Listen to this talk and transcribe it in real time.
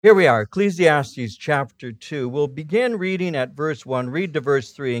Here we are, Ecclesiastes chapter 2. We'll begin reading at verse 1, read to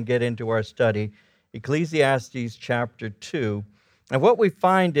verse 3, and get into our study. Ecclesiastes chapter 2. And what we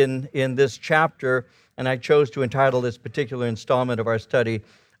find in this chapter, and I chose to entitle this particular installment of our study,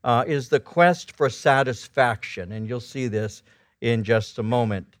 is the quest for satisfaction. And you'll see this in just a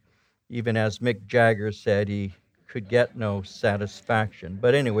moment. Even as Mick Jagger said, he could get no satisfaction.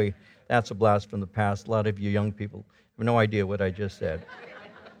 But anyway, that's a blast from the past. A lot of you young people have no idea what I just said.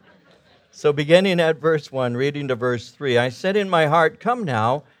 So beginning at verse 1, reading to verse 3, I said in my heart, come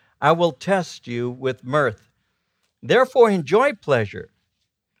now, I will test you with mirth. Therefore enjoy pleasure.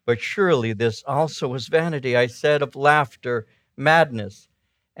 But surely this also is vanity. I said of laughter, madness,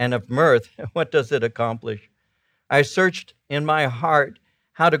 and of mirth, what does it accomplish? I searched in my heart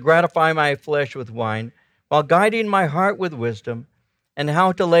how to gratify my flesh with wine, while guiding my heart with wisdom, and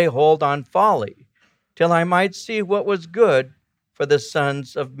how to lay hold on folly, till I might see what was good for the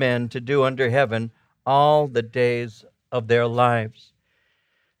sons of men to do under heaven all the days of their lives.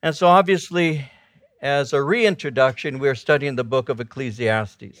 And so obviously, as a reintroduction, we're studying the book of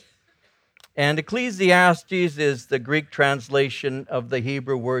Ecclesiastes. And Ecclesiastes is the Greek translation of the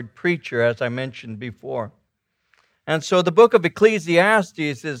Hebrew word preacher, as I mentioned before. And so the book of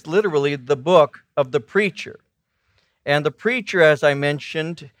Ecclesiastes is literally the book of the preacher. And the preacher, as I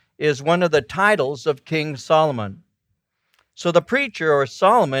mentioned, is one of the titles of King Solomon. So the preacher, or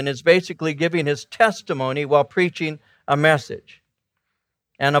Solomon, is basically giving his testimony while preaching a message.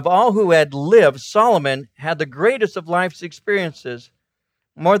 And of all who had lived, Solomon had the greatest of life's experiences.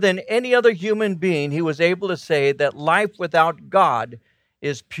 More than any other human being, he was able to say that life without God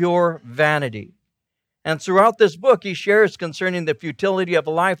is pure vanity. And throughout this book, he shares concerning the futility of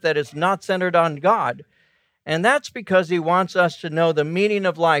a life that is not centered on God. And that's because he wants us to know the meaning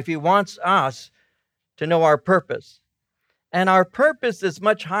of life. He wants us to know our purpose. And our purpose is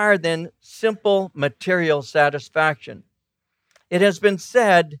much higher than simple material satisfaction. It has been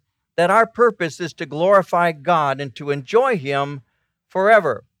said that our purpose is to glorify God and to enjoy Him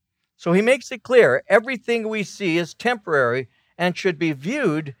forever. So he makes it clear, everything we see is temporary and should be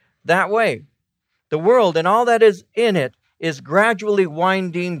viewed that way. The world and all that is in it is gradually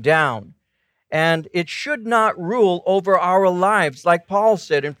winding down, and it should not rule over our lives. Like Paul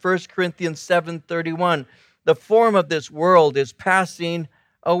said in 1 Corinthians 7:31, the form of this world is passing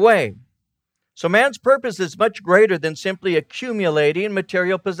away. So man's purpose is much greater than simply accumulating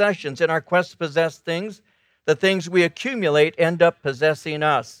material possessions. In our quest to possess things, the things we accumulate end up possessing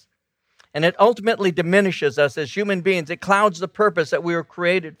us. And it ultimately diminishes us as human beings. It clouds the purpose that we were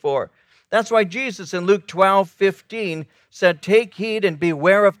created for. That's why Jesus in Luke 12:15 said, take heed and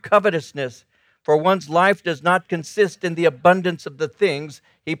beware of covetousness, for one's life does not consist in the abundance of the things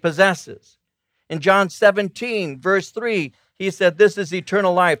he possesses. In John 17, verse 3, he said, this is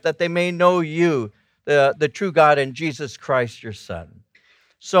eternal life, that they may know you, the true God, and Jesus Christ, your Son.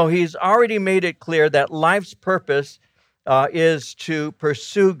 So he's already made it clear that life's purpose is to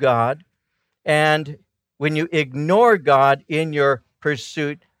pursue God. And when you ignore God in your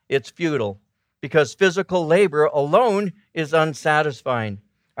pursuit, it's futile, because physical labor alone is unsatisfying.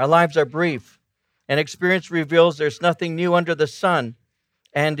 Our lives are brief, and experience reveals there's nothing new under the sun,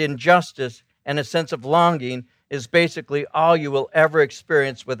 and injustice and a sense of longing is basically all you will ever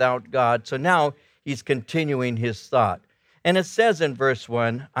experience without God. So now he's continuing his thought. And it says in verse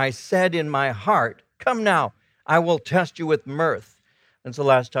 1, I said in my heart, come now, I will test you with mirth. When's the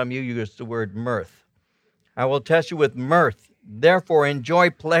last time you used the word mirth? I will test you with mirth. Therefore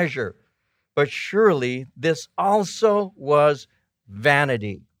enjoy pleasure. But surely this also was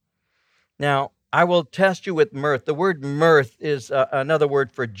vanity. Now, I will test you with mirth. The word mirth is another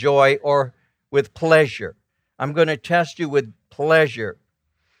word for joy or with pleasure. I'm going to test you with pleasure.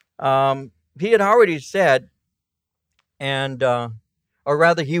 He had already said, or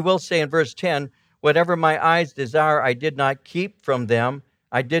rather he will say in verse 10, whatever my eyes desire, I did not keep from them.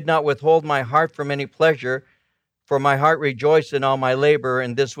 I did not withhold my heart from any pleasure, for my heart rejoiced in all my labor,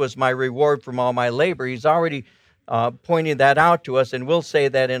 and this was my reward from all my labor. He's already pointing that out to us, and we'll say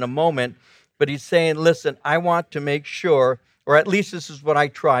that in a moment. But he's saying, listen, I want to make sure, or at least this is what I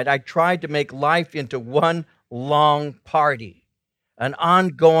tried. I tried to make life into one long party, an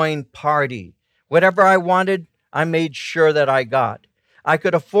ongoing party. Whatever I wanted, I made sure that I got. I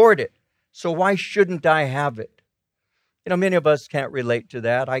could afford it, so why shouldn't I have it? You know, many of us can't relate to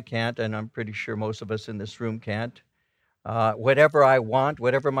that. I can't, and I'm pretty sure most of us in this room can't. Whatever I want,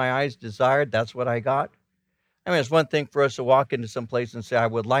 whatever my eyes desired, that's what I got. I mean, it's one thing for us to walk into some place and say, I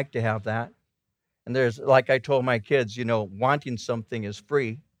would like to have that. And there's, like I told my kids, wanting something is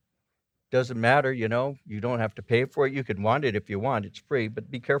free. Doesn't matter, you know, you don't have to pay for it. You can want it if you want, it's free,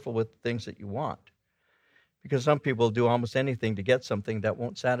 but be careful with things that you want. Because some people do almost anything to get something that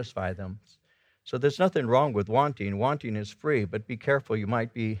won't satisfy them. So there's nothing wrong with wanting. Wanting is free, but be careful, you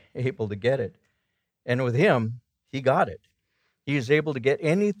might be able to get it. And with him, he got it. He is able to get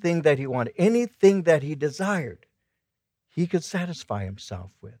anything that he wanted, anything that he desired, he could satisfy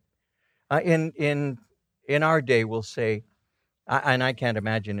himself with. In our day, we'll say, and I can't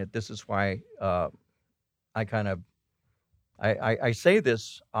imagine it. This is why I kind of I say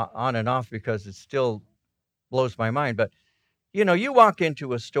this on and off because it still blows my mind. But you know, you walk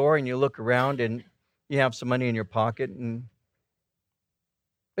into a store and you look around and you have some money in your pocket,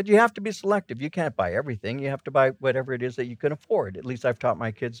 but you have to be selective. You can't buy everything. You have to buy whatever it is that you can afford. At least I've taught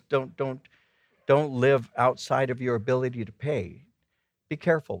my kids, don't live outside of your ability to pay. Be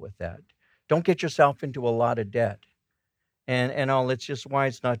careful with that. Don't get yourself into a lot of debt. And all, it's just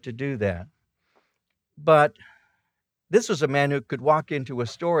wise not to do that. But this was a man who could walk into a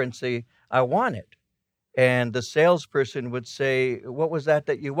store and say, I want it. And the salesperson would say, what was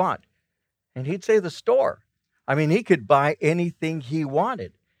that you want? And he'd say, the store. I mean, he could buy anything he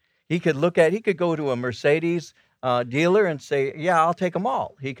wanted. He could go to a Mercedes dealer and say, yeah, I'll take them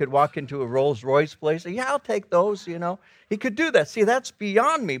all. He could walk into a Rolls Royce place and say, yeah, I'll take those, you know. He could do that. See, that's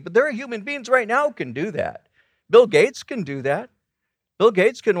beyond me. But there are human beings right now who can do that. Bill Gates can do that. Bill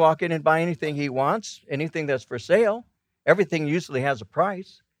Gates can walk in and buy anything he wants, anything that's for sale. Everything usually has a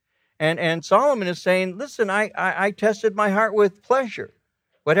price. And Solomon is saying, listen, I tested my heart with pleasure.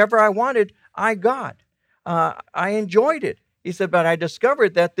 Whatever I wanted, I got. I enjoyed it. He said, but I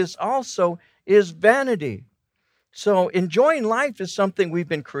discovered that this also is vanity. So enjoying life is something we've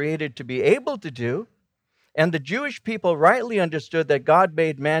been created to be able to do. And the Jewish people rightly understood that God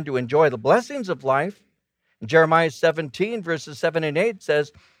made man to enjoy the blessings of life. Jeremiah 17, verses 7 and 8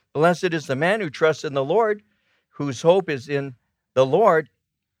 says, blessed is the man who trusts in the Lord, whose hope is in the Lord.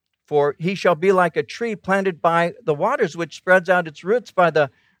 For he shall be like a tree planted by the waters, which spreads out its roots by the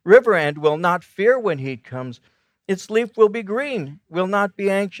river and will not fear when heat comes. Its leaf will be green, will not be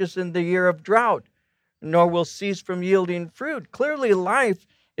anxious in the year of drought, nor will cease from yielding fruit. Clearly, life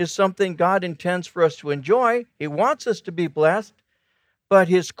is something God intends for us to enjoy. He wants us to be blessed, but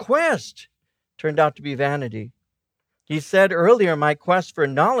his quest turned out to be vanity. He said earlier, my quest for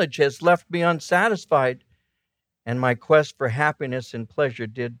knowledge has left me unsatisfied, and my quest for happiness and pleasure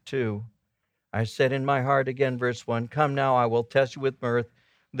did too. I said in my heart, again, verse 1, come now, I will test you with mirth,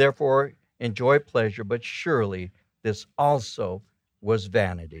 therefore enjoy pleasure, but surely this also was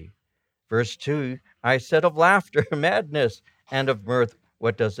vanity. Verse 2, I said of laughter, madness, and of mirth,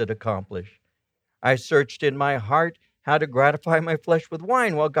 what does it accomplish? I searched in my heart how to gratify my flesh with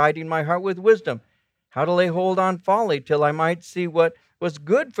wine while guiding my heart with wisdom, how to lay hold on folly till I might see what was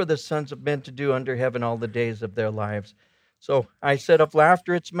good for the sons of men to do under heaven all the days of their lives. So I said of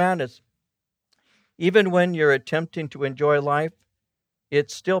laughter, it's madness. Even when you're attempting to enjoy life,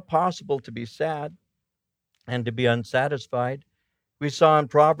 it's still possible to be sad and to be unsatisfied. We saw in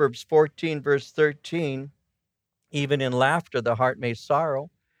Proverbs 14, verse 13, even in laughter the heart may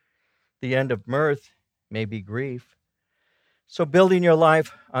sorrow, the end of mirth may be grief. So building your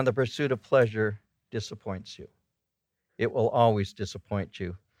life on the pursuit of pleasure disappoints you. It will always disappoint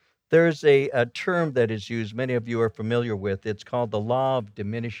you. There's a term that is used, many of you are familiar with. It's called the law of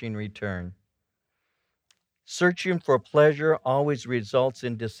diminishing return. Searching for pleasure always results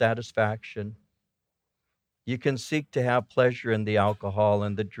in dissatisfaction. You can seek to have pleasure in the alcohol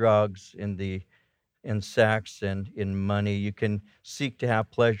and the drugs, in sex and in money. You can seek to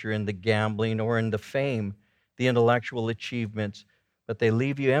have pleasure in the gambling or in the fame, the intellectual achievements, but they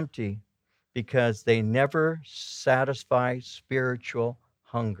leave you empty because they never satisfy spiritual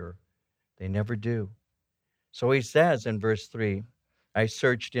hunger. They never do. So he says in verse 3, I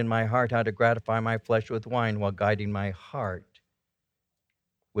searched in my heart how to gratify my flesh with wine while guiding my heart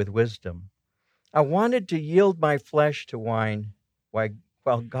with wisdom. I wanted to yield my flesh to wine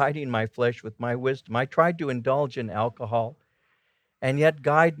while guiding my flesh with my wisdom. I tried to indulge in alcohol and yet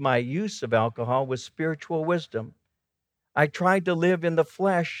guide my use of alcohol with spiritual wisdom. I tried to live in the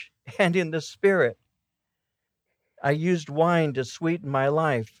flesh and in the spirit. I used wine to sweeten my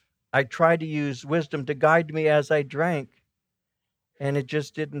life. I tried to use wisdom to guide me as I drank, and it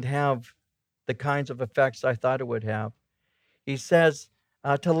just didn't have the kinds of effects I thought it would have. He says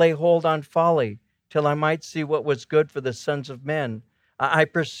to lay hold on folly till I might see what was good for the sons of men. I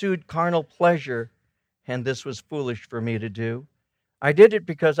pursued carnal pleasure, and this was foolish for me to do. I did it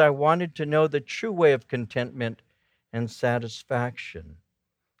because I wanted to know the true way of contentment and satisfaction.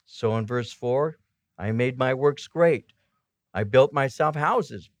 So in verse 4, I made my works great. I built myself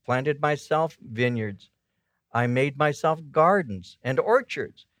houses, planted myself vineyards. I made myself gardens and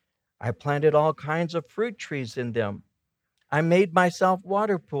orchards. I planted all kinds of fruit trees in them. I made myself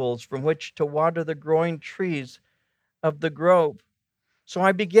water pools from which to water the growing trees of the grove. So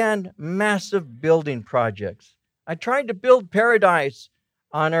I began massive building projects. I tried to build paradise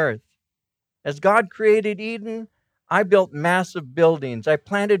on earth. As God created Eden, I built massive buildings. I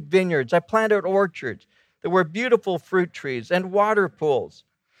planted vineyards. I planted orchards. There were beautiful fruit trees and water pools.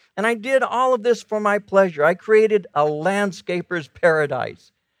 And I did all of this for my pleasure. I created a landscaper's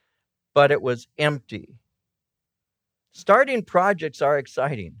paradise, but it was empty. Starting projects are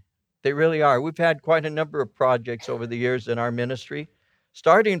exciting. They really are. We've had quite a number of projects over the years in our ministry.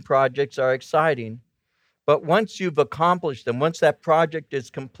 Starting projects are exciting, but once you've accomplished them, once that project is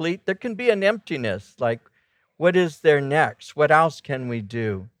complete, there can be an emptiness. Like, what is there next? What else can we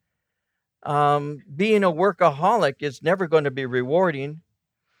do? Being a workaholic is never going to be rewarding.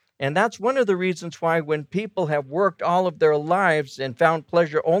 And that's one of the reasons why when people have worked all of their lives and found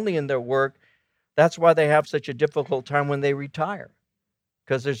pleasure only in their work, that's why they have such a difficult time when they retire,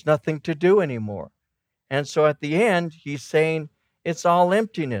 because there's nothing to do anymore. And so at the end, he's saying it's all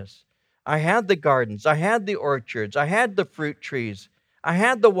emptiness. I had the gardens, I had the orchards, I had the fruit trees, I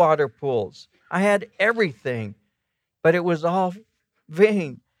had the water pools, I had everything, but it was all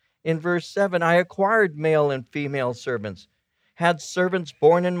vain. In verse 7, I acquired male and female servants, had servants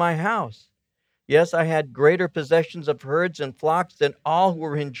born in my house. Yes, I had greater possessions of herds and flocks than all who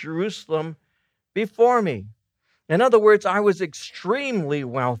were in Jerusalem before me. In other words, I was extremely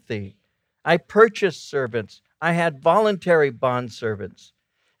wealthy. I purchased servants. I had voluntary bondservants.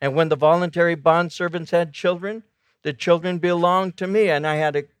 And when the voluntary bondservants had children, the children belonged to me, and I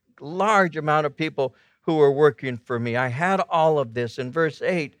had a large amount of people who were working for me. I had all of this. In verse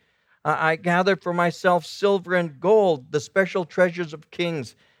 8, I gathered for myself silver and gold, the special treasures of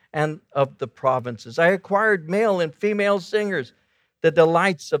kings and of the provinces. I acquired male and female singers, the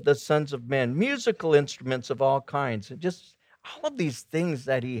delights of the sons of men, musical instruments of all kinds, and just all of these things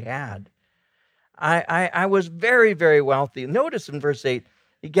that he had. I was very, very wealthy. Notice in verse 8,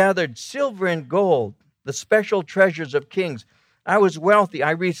 he gathered silver and gold, the special treasures of kings. I was wealthy.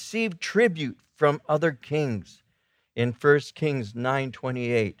 I received tribute from other kings. In 1 Kings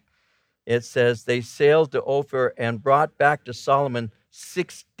 9:28, it says, they sailed to Ophir and brought back to Solomon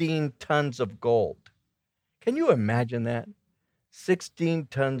 16 tons of gold. Can you imagine that? 16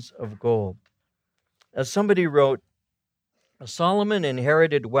 tons of gold. As somebody wrote, Solomon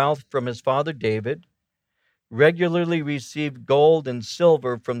inherited wealth from his father David, regularly received gold and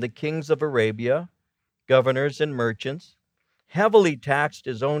silver from the kings of Arabia, governors and merchants, heavily taxed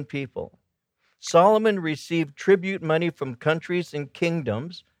his own people. Solomon received tribute money from countries and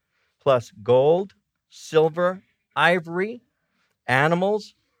kingdoms, plus gold, silver, ivory,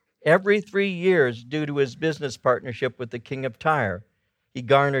 animals, every 3 years due to his business partnership with the king of Tyre. He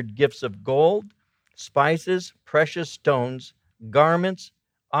garnered gifts of gold, spices, precious stones, garments,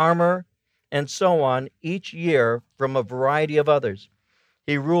 armor, and so on each year from a variety of others.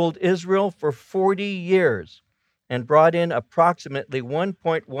 He ruled Israel for 40 years and brought in approximately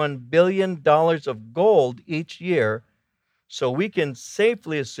 $1.1 billion of gold each year, so we can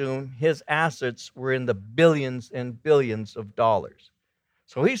safely assume his assets were in the billions and billions of dollars.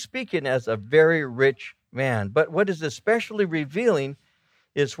 So he's speaking as a very rich man. But what is especially revealing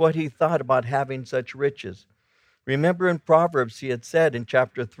is what he thought about having such riches. Remember in Proverbs, he had said in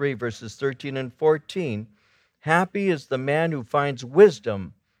chapter 3, verses 13 and 14, happy is the man who finds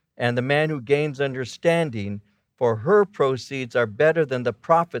wisdom and the man who gains understanding, for her proceeds are better than the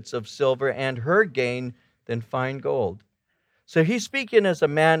profits of silver and her gain than fine gold. So he's speaking as a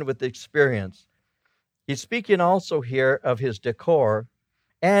man with experience. He's speaking also here of his decor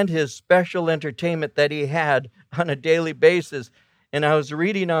and his special entertainment that he had on a daily basis. And I was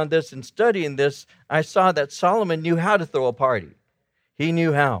reading on this and studying this, I saw that Solomon knew how to throw a party. He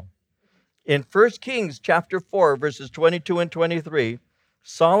knew how. In 1 Kings chapter 4, verses 22 and 23,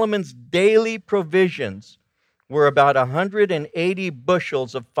 Solomon's daily provisions were about 180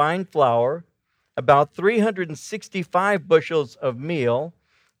 bushels of fine flour, about 365 bushels of meal,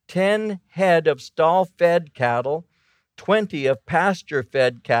 10 head of stall-fed cattle, 20 of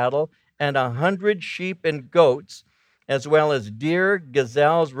pasture-fed cattle, and 100 sheep and goats, as well as deer,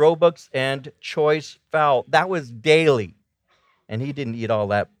 gazelles, roebucks, and choice fowl. That was daily. And he didn't eat all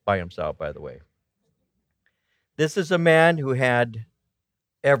that by himself, by the way. This is a man who had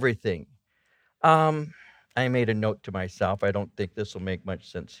everything. I made a note to myself. I don't think this will make much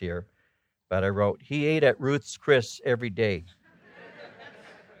sense here. But I wrote, he ate at Ruth's Chris every day.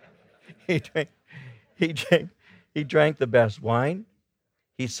 he drank He drank the best wine,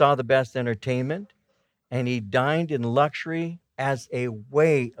 he saw the best entertainment, and he dined in luxury as a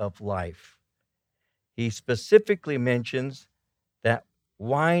way of life. He specifically mentions that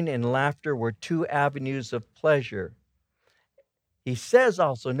wine and laughter were two avenues of pleasure. He says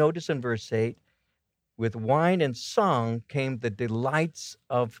also, notice in verse 8, with wine and song came the delights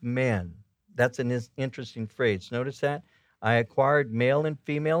of men. That's an interesting phrase. Notice that? I acquired male and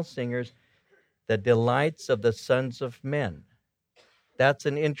female singers, the delights of the sons of men. That's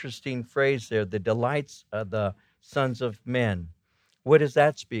an interesting phrase there, the delights of the sons of men. What does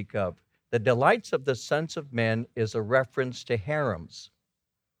that speak of? The delights of the sons of men is a reference to harems.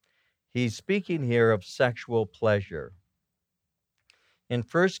 He's speaking here of sexual pleasure. In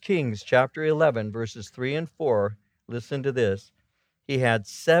 1 Kings chapter 11, verses 3 and 4, listen to this. He had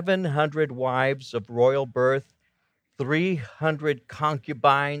 700 wives of royal birth, 300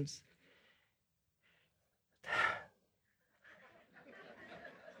 concubines.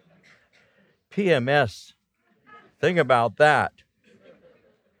 PMS, think about that.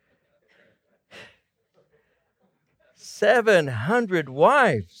 700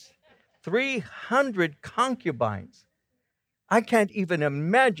 wives, 300 concubines. I can't even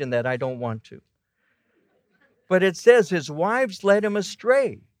imagine that. I don't want to. But it says his wives led him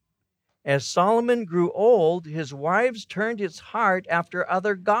astray. As Solomon grew old, his wives turned his heart after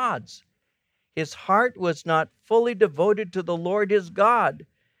other gods. His heart was not fully devoted to the Lord his God,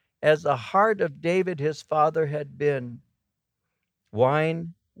 as the heart of David his father had been.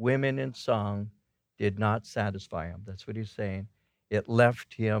 Wine, women, and song did not satisfy him. That's what he's saying. It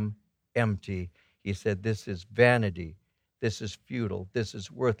left him empty. He said, this is vanity. This is futile. This is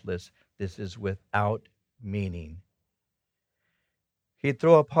worthless. This is without meaning. He'd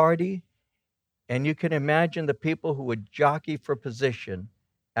throw a party, and you can imagine the people who would jockey for position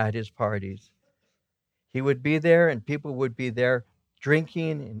at his parties. He would be there, and people would be there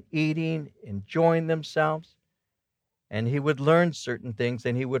drinking and eating, enjoying themselves. And he would learn certain things,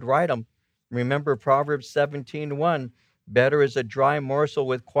 and he would write them. Remember Proverbs 17:1, better is a dry morsel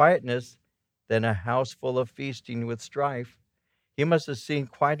with quietness than a house full of feasting with strife. He must have seen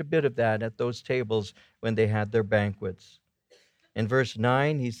quite a bit of that at those tables when they had their banquets. In verse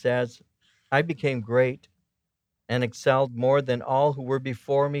 9, he says, I became great and excelled more than all who were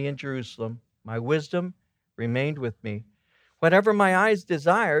before me in Jerusalem. My wisdom remained with me. Whatever my eyes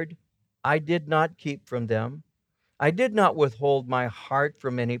desired, I did not keep from them. I did not withhold my heart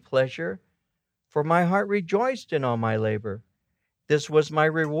from any pleasure, for my heart rejoiced in all my labor. This was my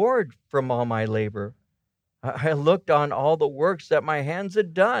reward from all my labor. I looked on all the works that my hands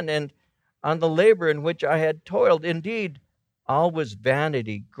had done, and on the labor in which I had toiled. Indeed, all was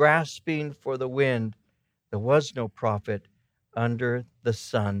vanity, grasping for the wind. There was no profit under the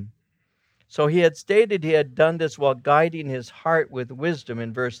sun. So he had stated he had done this while guiding his heart with wisdom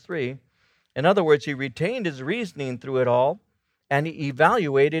in verse 3. In other words, he retained his reasoning through it all, and he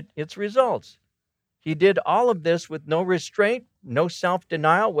evaluated its results. He did all of this with no restraint, no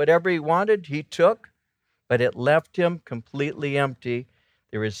self-denial. Whatever he wanted, he took, but it left him completely empty.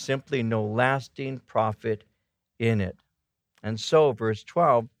 There is simply no lasting profit in it. And so, verse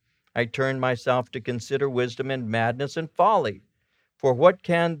 12, I turned myself to consider wisdom and madness and folly. For what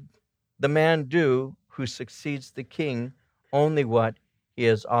can the man do who succeeds the king? Only what he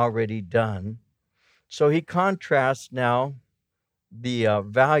has already done. So he contrasts now the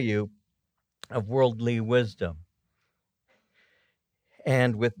value of worldly wisdom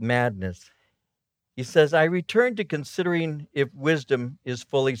and with madness. He says, I return to considering if wisdom is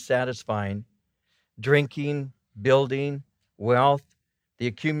fully satisfying. Drinking, building, wealth, the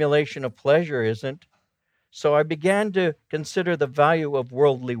accumulation of pleasure isn't. So I began to consider the value of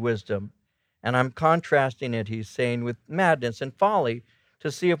worldly wisdom. And I'm contrasting it, he's saying, with madness and folly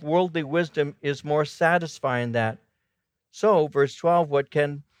to see if worldly wisdom is more satisfying than that. So, verse 12, what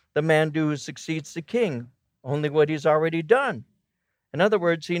can the man do who succeeds the king? Only what he's already done. In other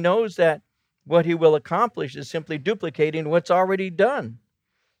words, he knows that what he will accomplish is simply duplicating what's already done.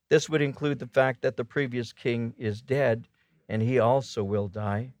 This would include the fact that the previous king is dead, and he also will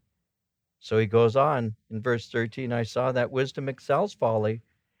die. So he goes on in verse 13, I saw that wisdom excels folly,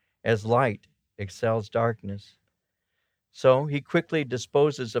 as light excels darkness. So he quickly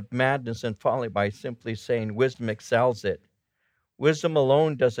disposes of madness and folly by simply saying wisdom excels it. Wisdom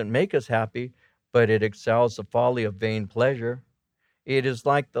alone doesn't make us happy, but it excels the folly of vain pleasure. It is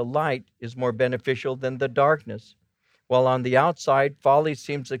like the light is more beneficial than the darkness. While on the outside, folly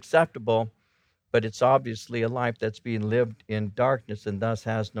seems acceptable, but it's obviously a life that's being lived in darkness and thus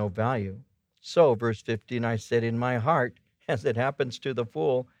has no value. So, verse 15, I said in my heart, as it happens to the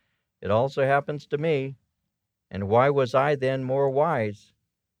fool, it also happens to me. And why was I then more wise?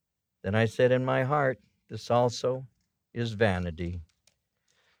 Then I said in my heart, this also is vanity.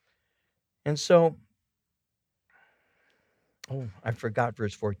 And so, I forgot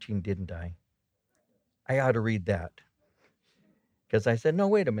verse 14, didn't I? I ought to read that. Because I said, no,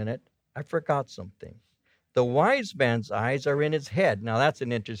 wait a minute. I forgot something. The wise man's eyes are in his head. Now, that's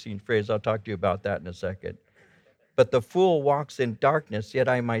an interesting phrase. I'll talk to you about that in a second. But the fool walks in darkness, yet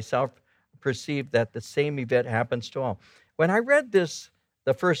I myself perceive that the same event happens to all. When I read this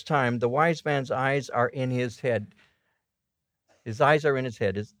the first time, the wise man's eyes are in his head. His eyes are in his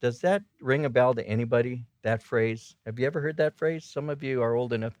head. Does that ring a bell to anybody, that phrase? Have you ever heard that phrase? Some of you are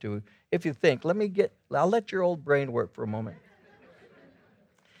old enough to, if you think, I'll let your old brain work for a moment.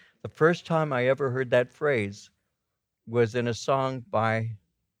 The first time I ever heard that phrase was in a song by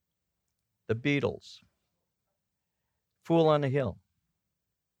the Beatles, Fool on the Hill.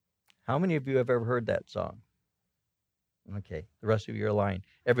 How many of you have ever heard that song? Okay, the rest of you are lying.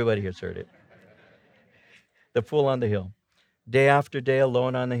 Everybody has heard it. The Fool on the Hill. Day after day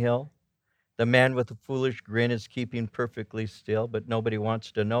alone on the hill, the man with the foolish grin is keeping perfectly still, but nobody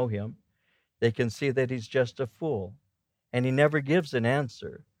wants to know him. They can see that he's just a fool, and he never gives an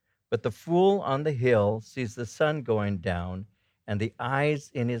answer. But the fool on the hill sees the sun going down, and the eyes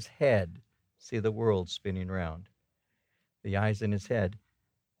in his head see the world spinning round. The eyes in his head.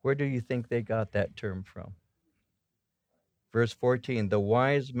 Where do you think they got that term from? Verse 14, the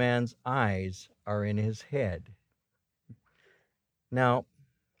wise man's eyes are in his head. Now,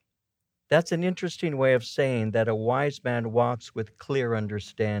 that's an interesting way of saying that a wise man walks with clear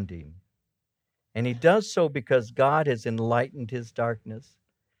understanding. And he does so because God has enlightened his darkness.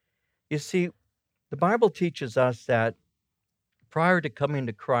 You see, the Bible teaches us that prior to coming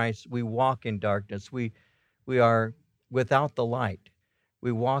to Christ, we walk in darkness. We are without the light.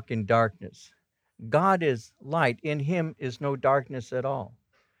 We walk in darkness. God is light. In him is no darkness at all.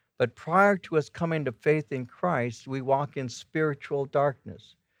 But prior to us coming to faith in Christ, we walk in spiritual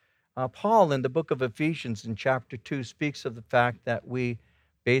darkness. Paul, in the book of Ephesians in chapter 2, speaks of the fact that we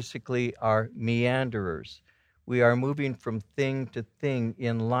basically are meanderers. We are moving from thing to thing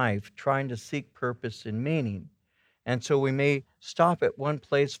in life, trying to seek purpose and meaning. And so we may stop at one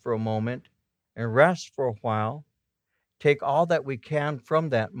place for a moment and rest for a while, take all that we can from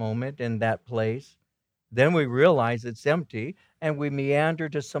that moment and that place. Then we realize it's empty and we meander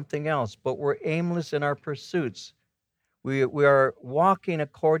to something else, but we're aimless in our pursuits. We are walking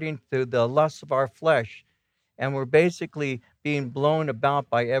according to the lusts of our flesh, and we're basically being blown about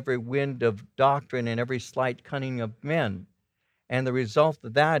by every wind of doctrine and every slight cunning of men. And the result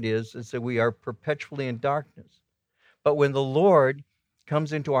of that is that we are perpetually in darkness. But when the Lord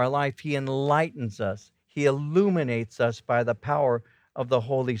comes into our life, he enlightens us. He illuminates us by the power of the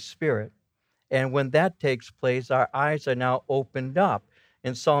Holy Spirit. And when that takes place, our eyes are now opened up.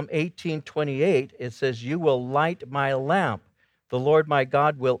 In Psalm 18:28, it says, you will light my lamp. The Lord my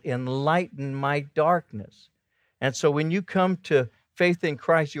God will enlighten my darkness. And so when you come to faith in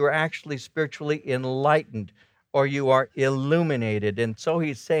Christ, you are actually spiritually enlightened, or you are illuminated. And so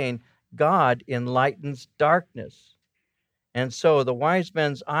he's saying, God enlightens darkness. And so the wise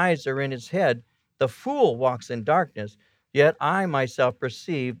man's eyes are in his head. The fool walks in darkness. Yet I myself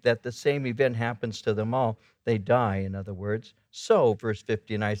perceive that the same event happens to them all. They die, in other words. So, verse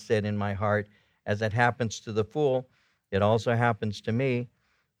 15, I said in my heart, as it happens to the fool, it also happens to me.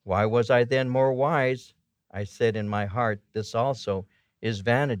 Why was I then more wise? I said in my heart, this also is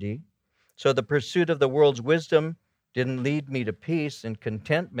vanity. So the pursuit of the world's wisdom didn't lead me to peace and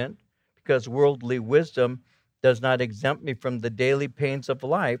contentment, because worldly wisdom does not exempt me from the daily pains of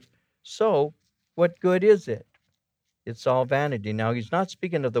life. So what good is it? It's all vanity. Now, he's not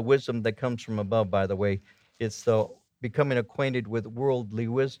speaking of the wisdom that comes from above, by the way. It's the becoming acquainted with worldly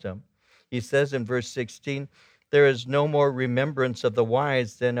wisdom. He says in verse 16, there is no more remembrance of the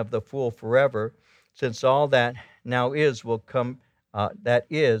wise than of the fool forever, since all that now is will come,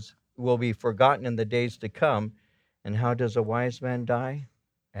 will be forgotten in the days to come. And how does a wise man die?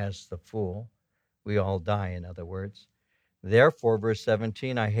 As the fool. We all die, in other words. Therefore, verse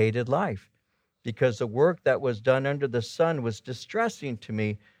 17, I hated life, because the work that was done under the sun was distressing to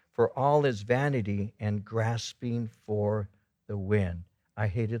me, for all is vanity and grasping for the wind. I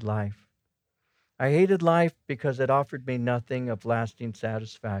hated life. I hated life because it offered me nothing of lasting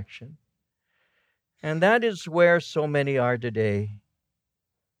satisfaction. And that is where so many are today,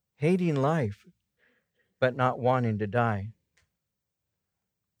 hating life, but not wanting to die.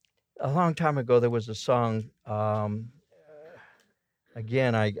 A long time ago, there was a song.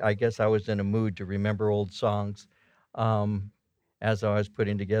 Again, I guess I was in a mood to remember old songs as I was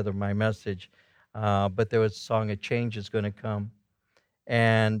putting together my message. but there was a song, "A Change is Going to Come."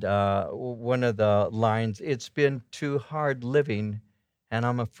 And one of the lines, "It's been too hard living, and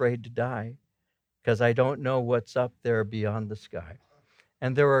I'm afraid to die because I don't know what's up there beyond the sky."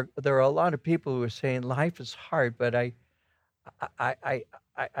 And there are a lot of people who are saying life is hard, but I I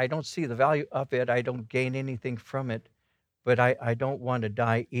I don't see the value of it. I don't gain anything from it, but I don't want to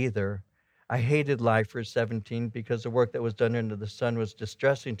die either. I hated life for 17 because the work that was done under the sun was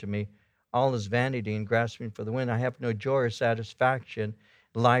distressing to me. All is vanity and grasping for the wind. I have no joy or satisfaction.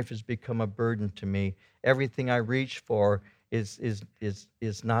 Life has become a burden to me. Everything I reach for is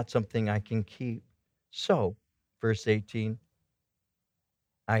not something I can keep. So, verse 18,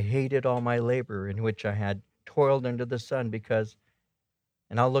 I hated all my labor in which I had toiled under the sun because,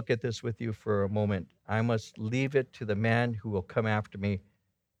 and I'll look at this with you for a moment, I must leave it to the man who will come after me.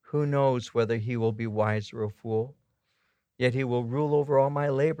 Who knows whether he will be wise or a fool? Yet he will rule over all my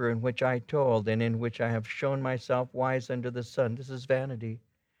labor in which I toiled and in which I have shown myself wise under the sun. This is vanity.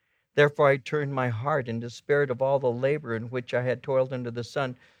 Therefore I turned my heart and despaired of all the labor in which I had toiled under the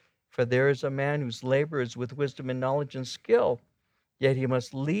sun. For there is a man whose labor is with wisdom and knowledge and skill. Yet he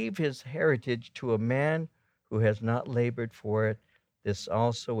must leave his heritage to a man who has not labored for it. This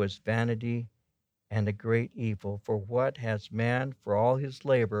also is vanity and a great evil. For what has man for all his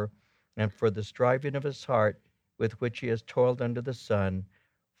labor and for the striving of his heart with which he has toiled under the sun?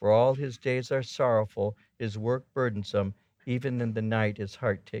 For all his days are sorrowful, his work burdensome. Even in the night his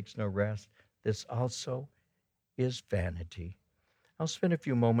heart takes no rest. This also is vanity. I'll spend a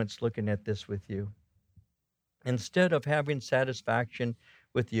few moments looking at this with you. Instead of having satisfaction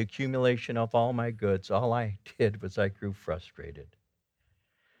with the accumulation of all my goods, all I did was I grew frustrated.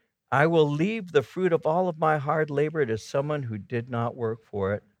 I will leave the fruit of all of my hard labor to someone who did not work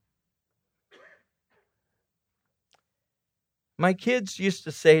for it. My kids used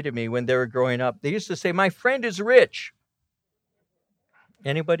to say to me when they were growing up, they used to say, "My friend is rich."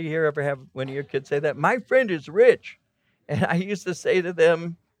 Anybody here ever have one of your kids say that? "My friend is rich." And I used to say to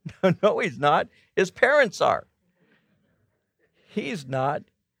them, "No, no, he's not. His parents are. He's not."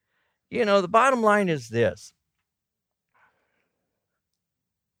 You know, the bottom line is this.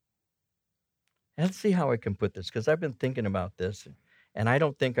 Let's see how I can put this, because I've been thinking about this, and I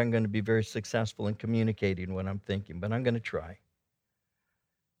don't think I'm going to be very successful in communicating what I'm thinking, but I'm going to try.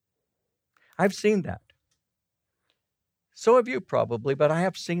 I've seen that. So have you probably, but I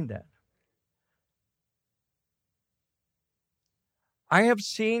have seen that. I have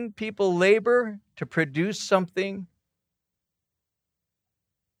seen people labor to produce something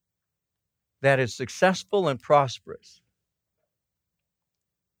that is successful and prosperous,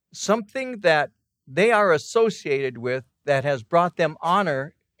 something that they are associated with that has brought them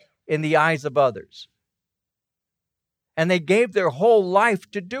honor in the eyes of others. And they gave their whole life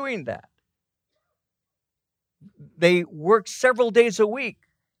to doing that. They worked several days a week,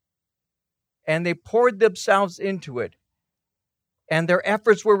 and they poured themselves into it. And their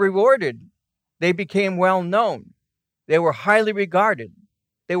efforts were rewarded. They became well known. They were highly regarded.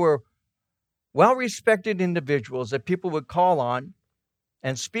 They were well-respected individuals that people would call on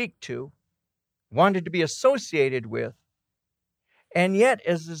and speak to, wanted to be associated with. And yet,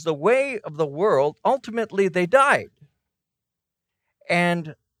 as is the way of the world, ultimately they died.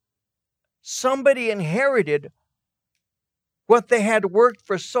 And somebody inherited what they had worked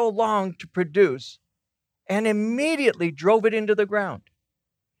for so long to produce and immediately drove it into the ground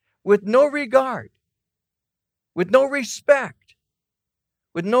with no regard, with no respect,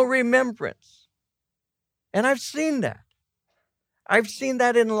 with no remembrance. And I've seen that. I've seen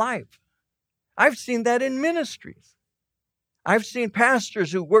that in life. I've seen that in ministries. I've seen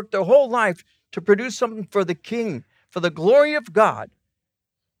pastors who worked their whole life to produce something for the King, for the glory of God.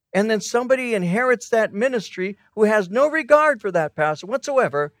 And then somebody inherits that ministry who has no regard for that pastor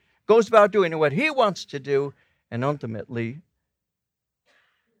whatsoever, goes about doing what he wants to do, and ultimately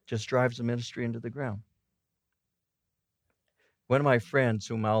just drives the ministry into the ground. One of my friends,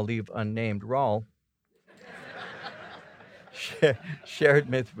 whom I'll leave unnamed, Raul, shared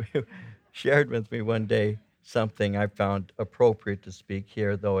with me one day something I found appropriate to speak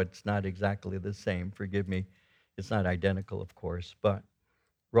here, though it's not exactly the same. Forgive me. It's not identical, of course. But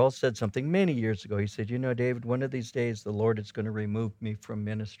Raul said something many years ago. He said, "You know, David, one of these days the Lord is going to remove me from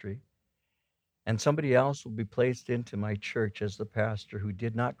ministry, and somebody else will be placed into my church as the pastor who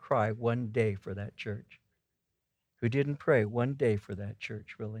did not cry one day for that church, who didn't pray one day for that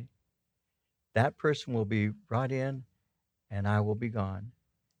church, really. That person will be brought in, and I will be gone."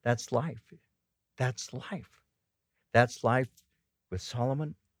 That's life. That's life. That's life with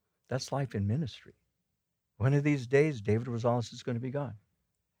Solomon. That's life in ministry. One of these days, David Rosales is going to be gone.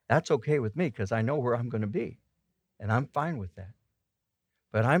 That's okay with me because I know where I'm going to be, and I'm fine with that.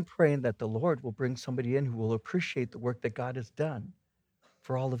 But I'm praying that the Lord will bring somebody in who will appreciate the work that God has done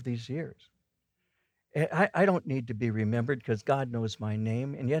for all of these years. I don't need to be remembered because God knows my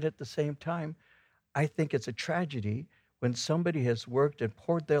name, and yet at the same time, I think it's a tragedy when somebody has worked and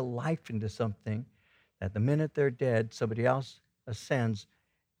poured their life into something that the minute they're dead, somebody else ascends,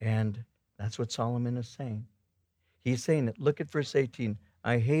 and that's what Solomon is saying. He's saying it. Look at verse 18.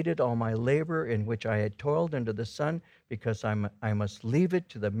 I hated all my labor in which I had toiled under the sun because I must leave it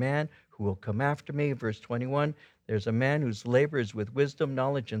to the man who will come after me. Verse 21, there's a man whose labor is with wisdom,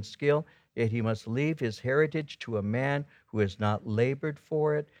 knowledge, and skill, yet he must leave his heritage to a man who has not labored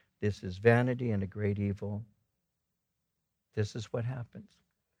for it. This is vanity and a great evil. This is what happens.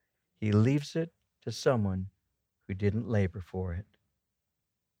 He leaves it to someone who didn't labor for it.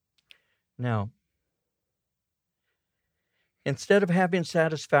 Now, instead of having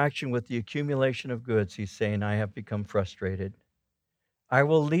satisfaction with the accumulation of goods, he's saying, I have become frustrated. I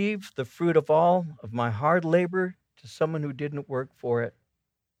will leave the fruit of all of my hard labor to someone who didn't work for it.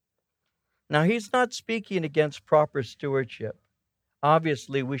 Now, he's not speaking against proper stewardship.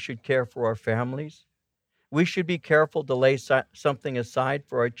 Obviously, we should care for our families. We should be careful to lay something aside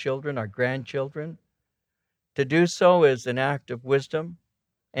for our children, our grandchildren. To do so is an act of wisdom,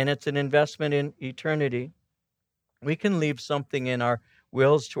 and it's an investment in eternity. We can leave something in our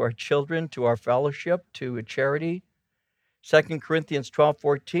wills to our children, to our fellowship, to a charity. 2 Corinthians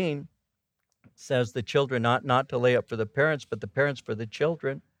 12:14 says the children ought not to lay up for the parents, but the parents for the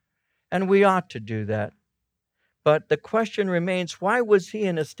children. And we ought to do that. But the question remains, why was he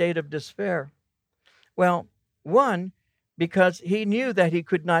in a state of despair? Well, one, because he knew that he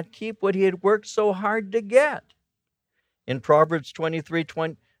could not keep what he had worked so hard to get. In Proverbs 23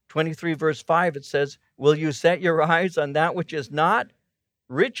 verse 5, it says, will you set your eyes on that which is not?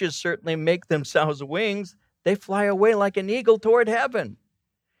 Riches certainly make themselves wings. They fly away like an eagle toward heaven.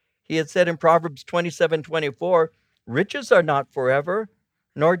 He had said in Proverbs 27:24, riches are not forever,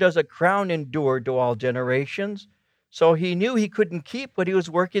 nor does a crown endure to all generations. So he knew he couldn't keep what he was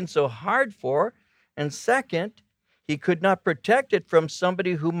working so hard for. And second, he could not protect it from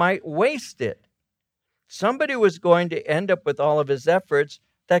somebody who might waste it. Somebody was going to end up with all of his efforts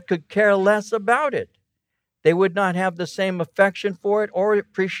that could care less about it. They would not have the same affection for it or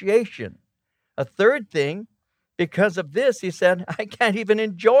appreciation. A third thing, because of this, he said, I can't even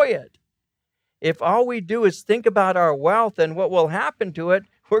enjoy it. If all we do is think about our wealth and what will happen to it,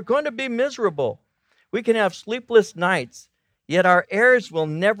 we're going to be miserable. We can have sleepless nights, yet our heirs will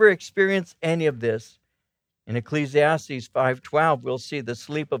never experience any of this. In Ecclesiastes 5:12, we'll see the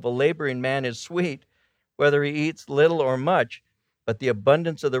sleep of a laboring man is sweet, whether he eats little or much, but the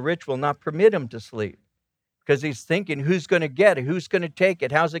abundance of the rich will not permit him to sleep. Because he's thinking, who's going to get it? Who's going to take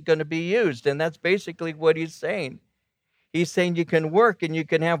it? How's it going to be used? And that's basically what he's saying. He's saying you can work and you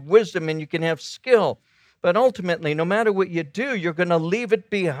can have wisdom and you can have skill. But ultimately, no matter what you do, you're going to leave it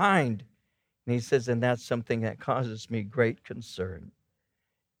behind. And he says, and that's something that causes me great concern.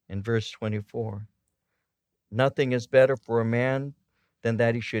 In verse 24, nothing is better for a man than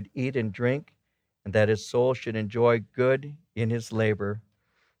that he should eat and drink, and that his soul should enjoy good in his labor.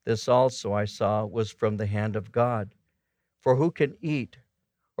 This also I saw was from the hand of God. For who can eat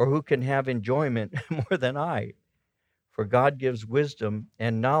or who can have enjoyment more than I? For God gives wisdom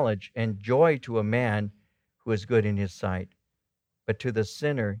and knowledge and joy to a man who is good in his sight. But to the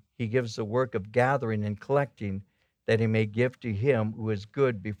sinner he gives the work of gathering and collecting, that he may give to him who is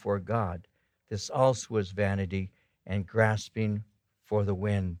good before God. This also is vanity and grasping for the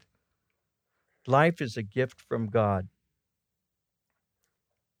wind. Life is a gift from God.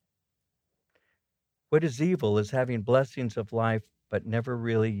 What is evil is having blessings of life, but never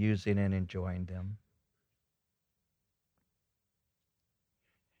really using and enjoying them.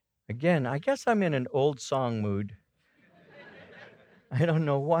 Again, I guess I'm in an old song mood. I don't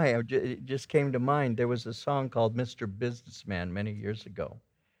know why. It just came to mind. There was a song called Mr. Businessman many years ago.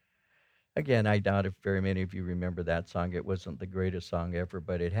 Again, I doubt if very many of you remember that song. It wasn't the greatest song ever,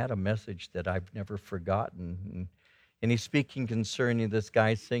 but it had a message that I've never forgotten. And he's speaking concerning this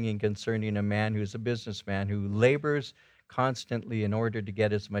guy singing concerning a man who's a businessman who labors constantly in order to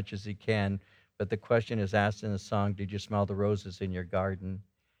get as much as he can. But the question is asked in the song, did you smell the roses in your garden?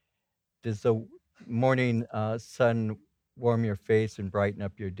 Does the morning sun warm your face and brighten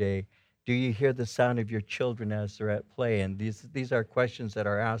up your day? Do you hear the sound of your children as they're at play? And these are questions that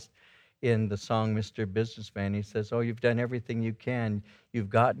are asked in the song Mr. Businessman. He says, oh, you've done everything you can. You've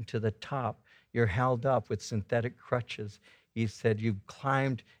gotten to the top. You're held up with synthetic crutches. He said, you've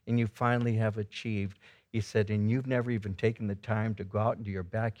climbed and you finally have achieved. He said, and you've never even taken the time to go out into your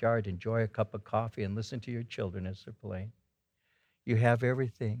backyard, enjoy a cup of coffee, and listen to your children as they're playing. You have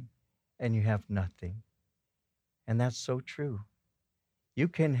everything, and you have nothing. And that's so true. You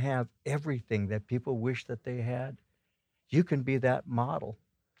can have everything that people wish that they had. You can be that model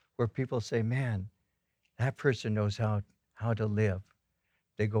where people say, man, that person knows how to live.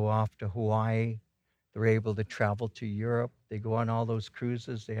 They go off to Hawaii. They're able to travel to Europe. They go on all those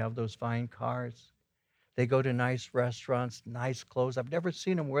cruises. They have those fine cars. They go to nice restaurants, nice clothes. I've never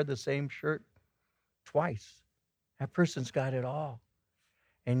seen them wear the same shirt twice. That person's got it all.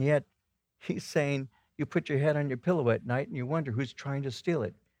 And yet, he's saying, you put your head on your pillow at night and you wonder who's trying to steal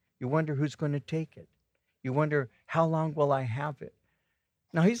it. You wonder who's going to take it. You wonder, how long will I have it?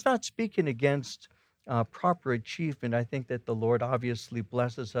 Now, he's not speaking against proper achievement. I think that the Lord obviously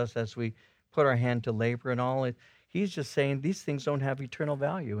blesses us as we put our hand to labor and all. He's just saying these things don't have eternal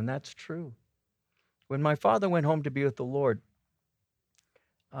value, and that's true. When my father went home to be with the Lord,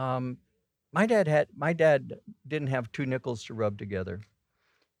 my dad didn't have two nickels to rub together.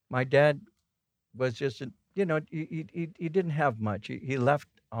 My dad was just, he didn't have much. He left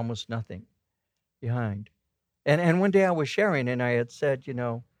almost nothing behind. And one day I was sharing, and I had said,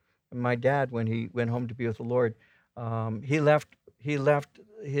 my dad, when he went home to be with the Lord, he left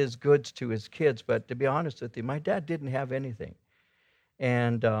his goods to his kids. But to be honest with you, my dad didn't have anything.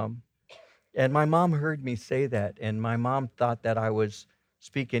 And my mom heard me say that, and my mom thought that I was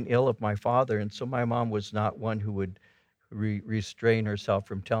speaking ill of my father, and so my mom was not one who would restrain herself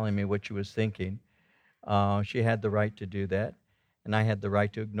from telling me what she was thinking. She had the right to do that, and I had the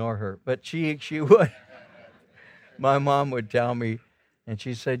right to ignore her. But she would. My mom would tell me, and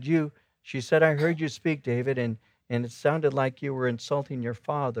she said, I heard you speak, David, and it sounded like you were insulting your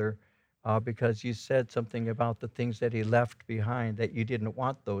father because you said something about the things that he left behind, that you didn't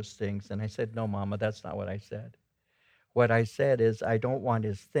want those things. And I said, no, Mama, that's not what I said. What I said is, I don't want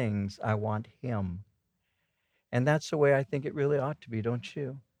his things, I want him. And that's the way I think it really ought to be, don't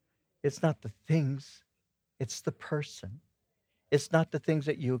you? It's not the things, it's the person. It's not the things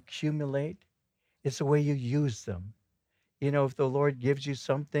that you accumulate, it's the way you use them. If the Lord gives you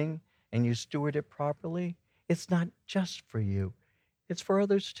something and you steward it properly, it's not just for you. It's for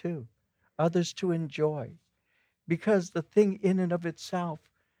others too, others to enjoy. Because the thing in and of itself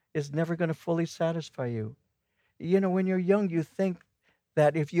is never going to fully satisfy you. When you're young, you think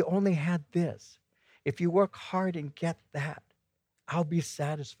that if you only had this, if you work hard and get that, I'll be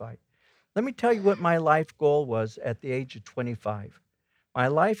satisfied. Let me tell you what my life goal was at the age of 25. My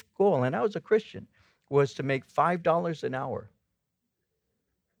life goal, and I was a Christian, was to make $5 an hour,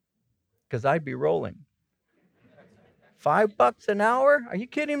 because I'd be rolling. $5 an hour? Are you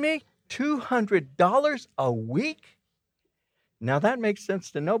kidding me? $200 a week? Now that makes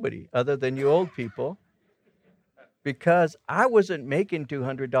sense to nobody other than you old people, because I wasn't making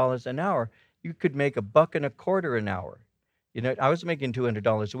 $200 an hour. You could make $1.25 an hour. I was making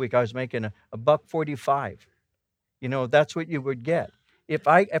 $200 a week. I was making a $1.45. That's what you would get. If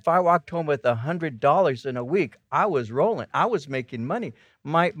I walked home with $100 in a week, I was rolling. I was making money.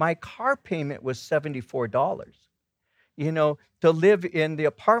 My car payment was $74. To live in the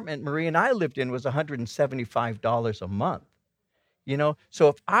apartment Marie and I lived in was $175 a month. So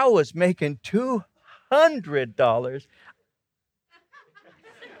if I was making $200,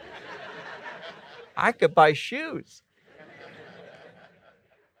 I could buy shoes.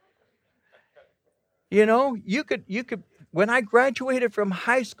 You could. When I graduated from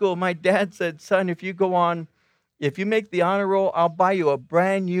high school, my dad said, son, if you make the honor roll, I'll buy you a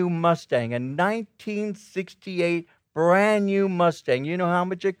brand new Mustang, a 1968 brand new Mustang. You know how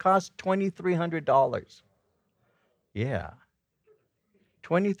much it cost? $2,300. Yeah.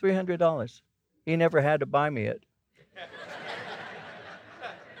 $2,300. He never had to buy me it.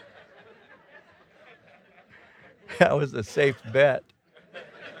 That was a safe bet.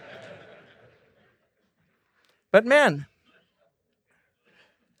 But man,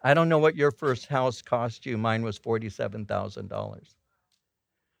 I don't know what your first house cost you. Mine was $47,000.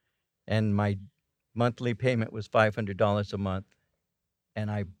 And my monthly payment was $500 a month. And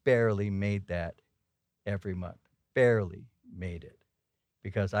I barely made that every month. Barely made it,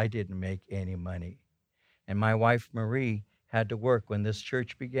 because I didn't make any money. And my wife, Marie, had to work. When this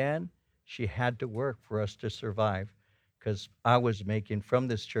church began, she had to work for us to survive, because I was making from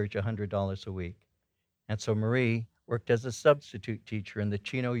this church $100 a week. And so Marie worked as a substitute teacher in the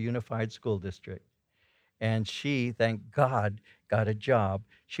Chino Unified School District. And she, thank God, got a job.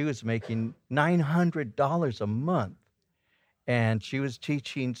 She was making $900 a month. And she was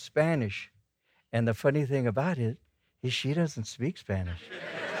teaching Spanish. And the funny thing about it is she doesn't speak Spanish.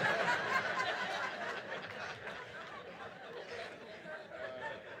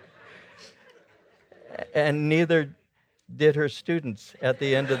 And neither did her students at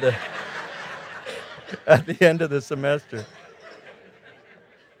the end of the at the end of the semester.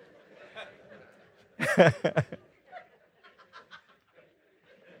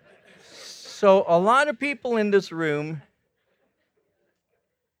 So a lot of people in this room,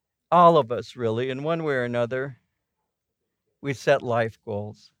 all of us really, in one way or another, we set life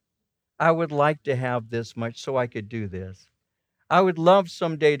goals. I would like to have this much so I could do this. I would love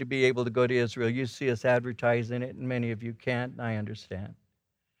someday to be able to go to Israel. You see us advertising it, and many of you can't, and I understand.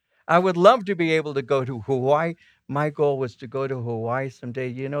 I would love to be able to go to Hawaii. My goal was to go to Hawaii someday.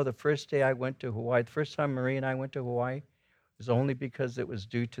 You know, the first day I went to Hawaii, the first time Marie and I went to Hawaii, was only because it was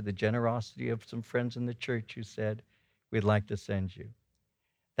due to the generosity of some friends in the church who said, we'd like to send you.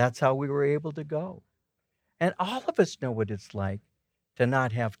 That's how we were able to go. And all of us know what it's like to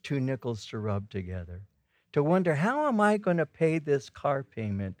not have two nickels to rub together, to wonder, how am I going to pay this car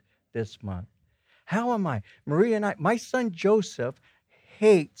payment this month? How am I? Maria and I, my son Joseph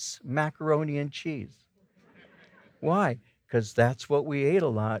hates macaroni and cheese. Why? Because that's what we ate a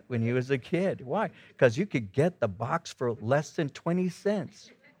lot when he was a kid. Why? Because you could get the box for less than 20 cents.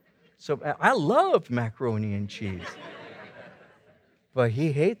 So I love macaroni and cheese. But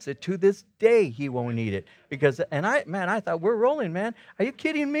he hates it. To this day, he won't eat it. I thought, we're rolling, man. Are you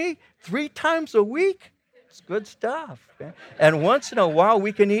kidding me? 3 times a week? It's good stuff, man. And once in a while,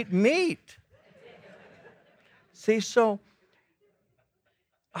 we can eat meat. See, so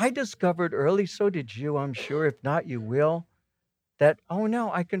I discovered early, so did you, I'm sure. If not, you will, that, oh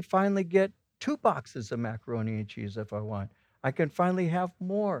no, I can finally get 2 boxes of macaroni and cheese if I want. I can finally have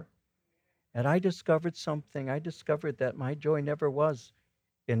more. And I discovered something. I discovered that my joy never was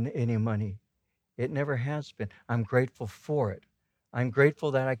in any money. It never has been. I'm grateful for it. I'm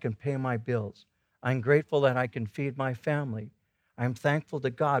grateful that I can pay my bills. I'm grateful that I can feed my family. I'm thankful to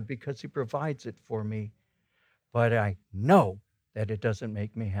God because He provides it for me. But I know that it doesn't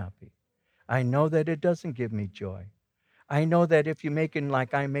make me happy. I know that it doesn't give me joy. I know that if you're making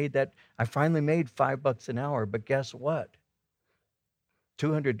like I made that, I finally made $5 an hour, but guess what?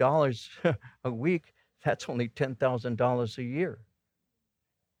 $200 a week, that's only $10,000 a year.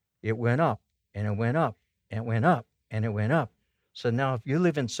 It went up, and it went up, and it went up, and it went up. So now if you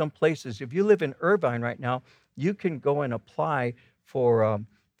live in some places, if you live in Irvine right now, you can go and apply for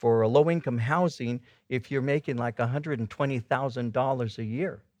a low-income housing if you're making like $120,000 a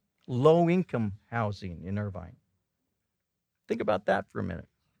year. Low-income housing in Irvine. Think about that for a minute.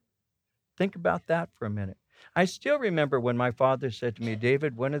 Think about that for a minute. I still remember when my father said to me,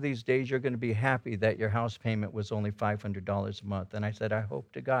 David, one of these days you're going to be happy that your house payment was only $500 a month. And I said, I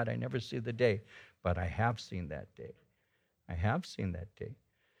hope to God I never see the day. But I have seen that day. I have seen that day.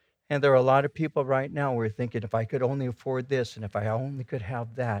 And there are a lot of people right now who are thinking, if I could only afford this and if I only could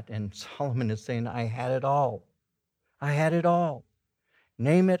have that. And Solomon is saying, I had it all. I had it all.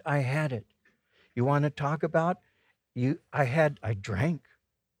 Name it, I had it. You want to talk about? I drank.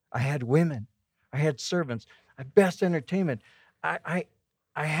 I had women. I had servants. I had best entertainment. I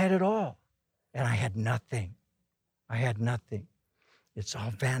had it all. And I had nothing. I had nothing. It's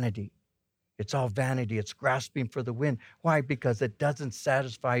all vanity. It's all vanity. It's grasping for the wind. Why? Because it doesn't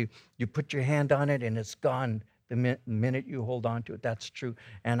satisfy you. You put your hand on it and it's gone the minute you hold on to it. That's true.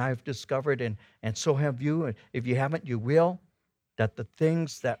 And I've discovered, and so have you, and if you haven't, you will, that the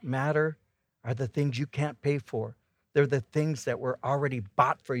things that matter are the things you can't pay for. They're the things that were already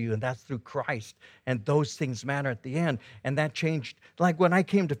bought for you, and that's through Christ. And those things matter at the end. And that changed, like when I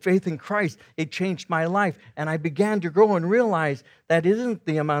came to faith in Christ, it changed my life. And I began to grow and realize that isn't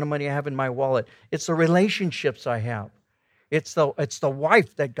the amount of money I have in my wallet. It's the relationships I have. It's the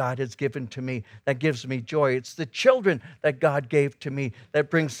wife that God has given to me that gives me joy. It's the children that God gave to me that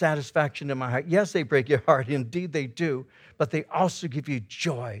brings satisfaction to my heart. Yes, they break your heart. Indeed, they do. But they also give you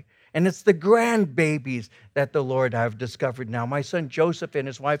joy. And it's the grandbabies that the Lord I've discovered now. My son Joseph and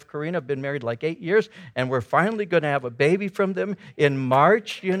his wife Karina have been married like 8 years, and we're finally going to have a baby from them in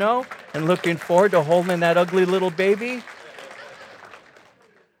March, and looking forward to holding that ugly little baby.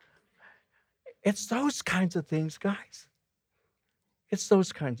 It's those kinds of things, guys. It's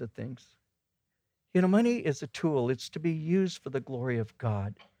those kinds of things. Money is a tool. It's to be used for the glory of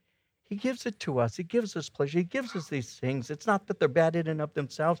God. He gives it to us. He gives us pleasure. He gives us these things. It's not that they're bad in and of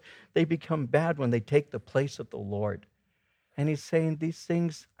themselves. They become bad when they take the place of the Lord. And He's saying, these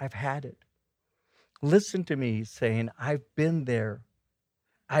things, I've had it. Listen to me, He's saying, I've been there.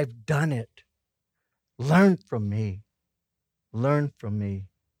 I've done it. Learn from me. Learn from me.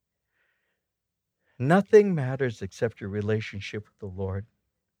 Nothing matters except your relationship with the Lord.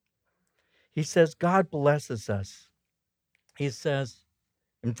 He says, God blesses us. He says,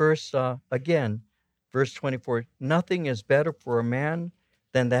 in verse, again, Verse 24, nothing is better for a man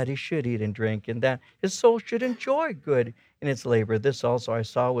than that he should eat and drink, and that his soul should enjoy good in its labor. This also I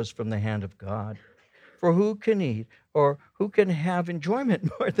saw was from the hand of God. For who can eat or who can have enjoyment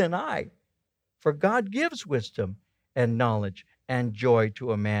more than I? For God gives wisdom and knowledge and joy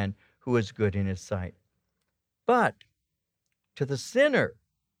to a man who is good in his sight. But to the sinner,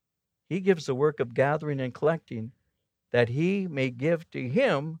 he gives the work of gathering and collecting, that he may give to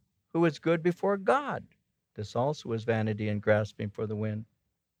him who is good before God. This also is vanity and grasping for the wind.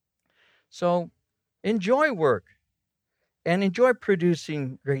 So enjoy work and enjoy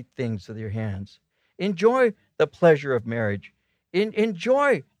producing great things with your hands. Enjoy the pleasure of marriage.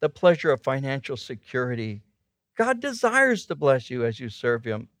 Enjoy the pleasure of financial security. God desires to bless you as you serve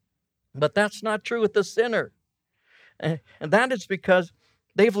him. But that's not true with the sinner. And that is because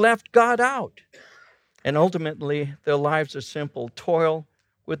they've left God out. And ultimately, their lives are simple toil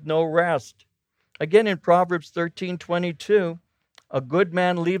with no rest. Again, in Proverbs 13:22, a good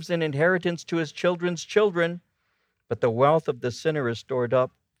man leaves an inheritance to his children's children, but the wealth of the sinner is stored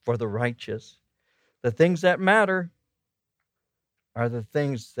up for the righteous. The things that matter are the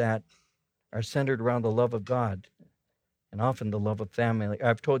things that are centered around the love of God and often the love of family.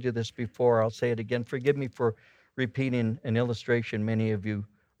 I've told you this before, I'll say it again. Forgive me for repeating an illustration many of you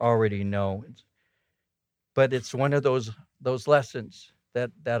already know. But it's one of those lessons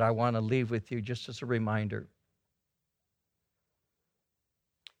that I want to leave with you just as a reminder.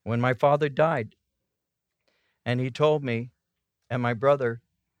 When my father died, and he told me and my brother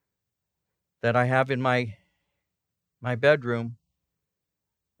that I have in my bedroom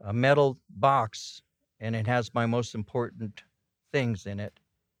a metal box, and it has my most important things in it.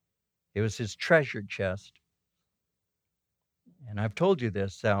 It was his treasure chest. And I've told you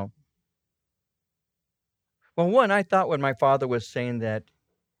this. So, well, one, I thought when my father was saying that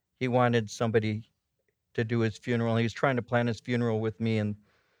he wanted somebody to do his funeral, he was trying to plan his funeral with me and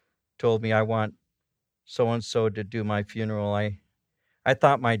told me I want so and so to do my funeral. I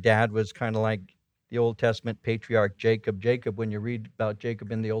thought my dad was kind of like the Old Testament patriarch Jacob. Jacob, when you read about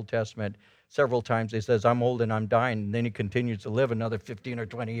Jacob in the Old Testament, several times he says, I'm old and I'm dying, and then he continues to live another 15 or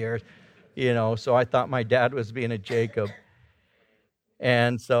 20 years, so I thought my dad was being a Jacob.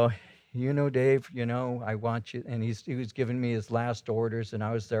 And so, Dave, I want you, and he was giving me his last orders, and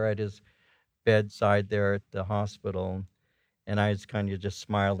I was there at his bedside there at the hospital, and I was kind of just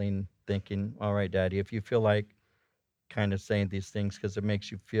smiling, thinking, all right, Daddy, if you feel like kind of saying these things because it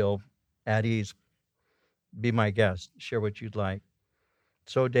makes you feel at ease, be my guest, share what you'd like.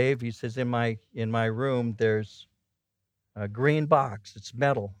 So Dave, he says, in my room there's a green box. It's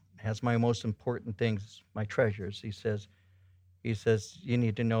metal. It has my most important things, my treasures. He says you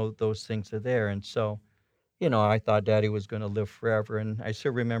need to know those things are there. And so I thought Daddy was going to live forever. And I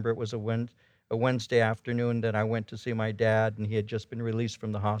still remember it was a Wednesday afternoon that I went to see my dad, and he had just been released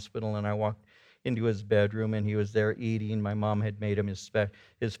from the hospital. And I walked into his bedroom, and he was there eating. My mom had made him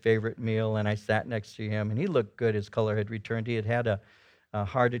his favorite meal, and I sat next to him, and he looked good. His color had returned. He had had a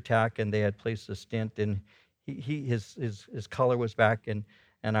heart attack, and they had placed a stent, and his color was back, and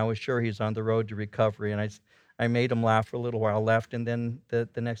I was sure he's on the road to recovery. And I made him laugh for a little while, left, and then the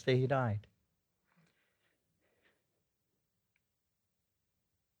next day he died.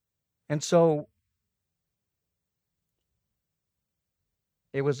 And so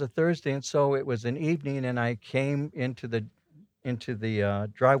it was a Thursday, and so it was an evening, and I came into the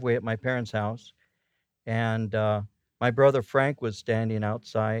driveway at my parents' house, and my brother Frank was standing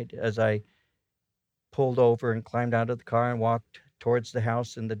outside as I pulled over and climbed out of the car and walked towards the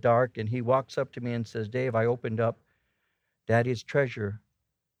house in the dark. And he walks up to me and says, "Dave, I opened up Daddy's treasure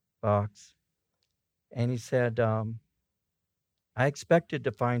box," and he said, "I expected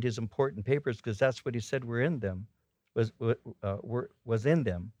to find his important papers because that's what he said were in them, was in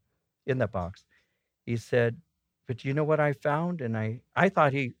them, in that box." He said, "But you know what I found?" And I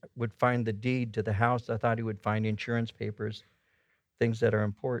thought he would find the deed to the house. I thought he would find insurance papers, things that are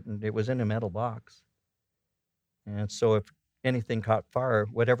important. It was in a metal box. And so if anything caught fire,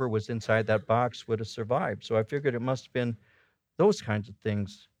 whatever was inside that box would have survived. So I figured it must have been those kinds of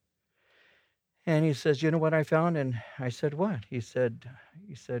things. And he says, "You know what I found?" And I said, "What?" He said,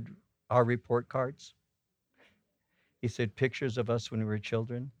 "Our report cards." He said, "Pictures of us when we were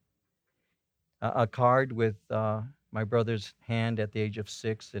children." A card with my brother's hand at the age of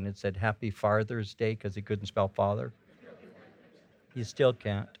 6, and it said Happy Father's Day because he couldn't spell father. He still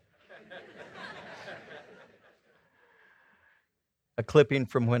can't. A clipping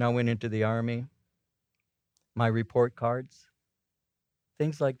from when I went into the Army, my report cards,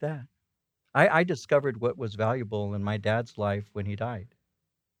 things like that. I discovered what was valuable in my dad's life when he died.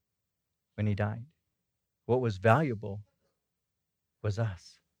 When he died. What was valuable was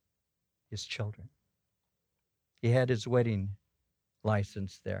us, his children. He had his wedding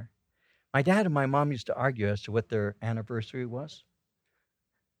license there. My dad and my mom used to argue as to what their anniversary was.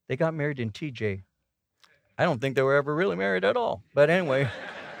 They got married in TJ. I don't think they were ever really married at all. But anyway.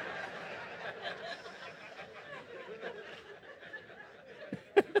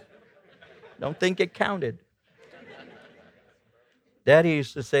 Don't think it counted. Daddy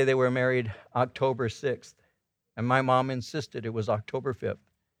used to say they were married October 6th, and my mom insisted it was October 5th.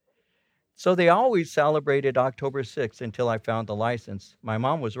 So they always celebrated October 6th until I found the license. My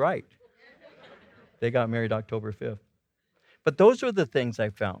mom was right. They got married October 5th. But those are the things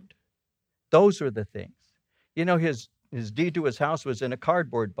I found. Those were the things. You know, his deed to his house was in a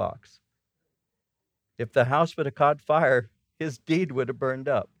cardboard box. If the house would have caught fire, his deed would have burned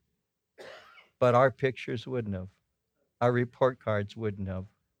up. But our pictures wouldn't have. Our report cards wouldn't have.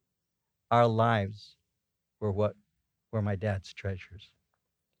 Our lives were my dad's treasures.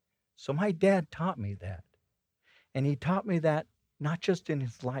 So my dad taught me that. And he taught me that not just in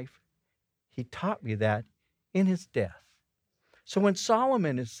his life, he taught me that in his death. So when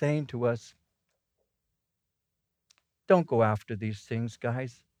Solomon is saying to us, don't go after these things,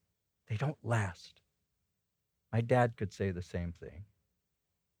 guys. They don't last. My dad could say the same thing.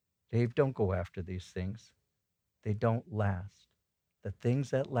 Dave, don't go after these things. They don't last. The things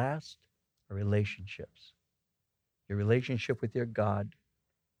that last are relationships. Your relationship with your God,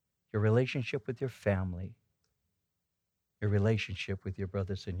 your relationship with your family, your relationship with your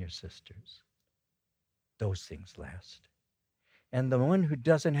brothers and your sisters. Those things last. And the one who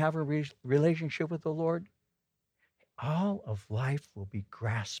doesn't have a relationship with the Lord, all of life will be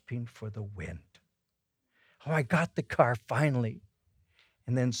grasping for the wind. Oh, I got the car finally.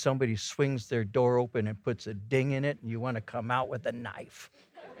 And then somebody swings their door open and puts a ding in it, and you want to come out with a knife.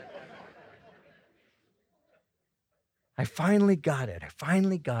 I finally got it. I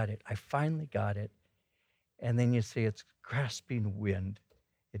finally got it. I finally got it. And then you say it's grasping wind.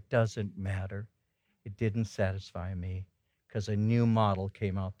 It doesn't matter. It didn't satisfy me because a new model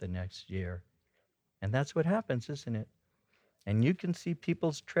came out the next year. And that's what happens, isn't it? And you can see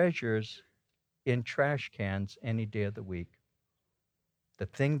people's treasures in trash cans any day of the week. The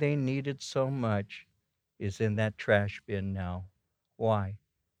thing they needed so much is in that trash bin now. Why?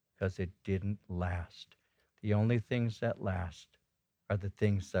 Because it didn't last. The only things that last are the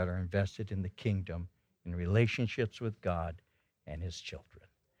things that are invested in the kingdom, in relationships with God and his children.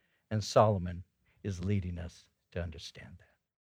 And Solomon is leading us to understand that.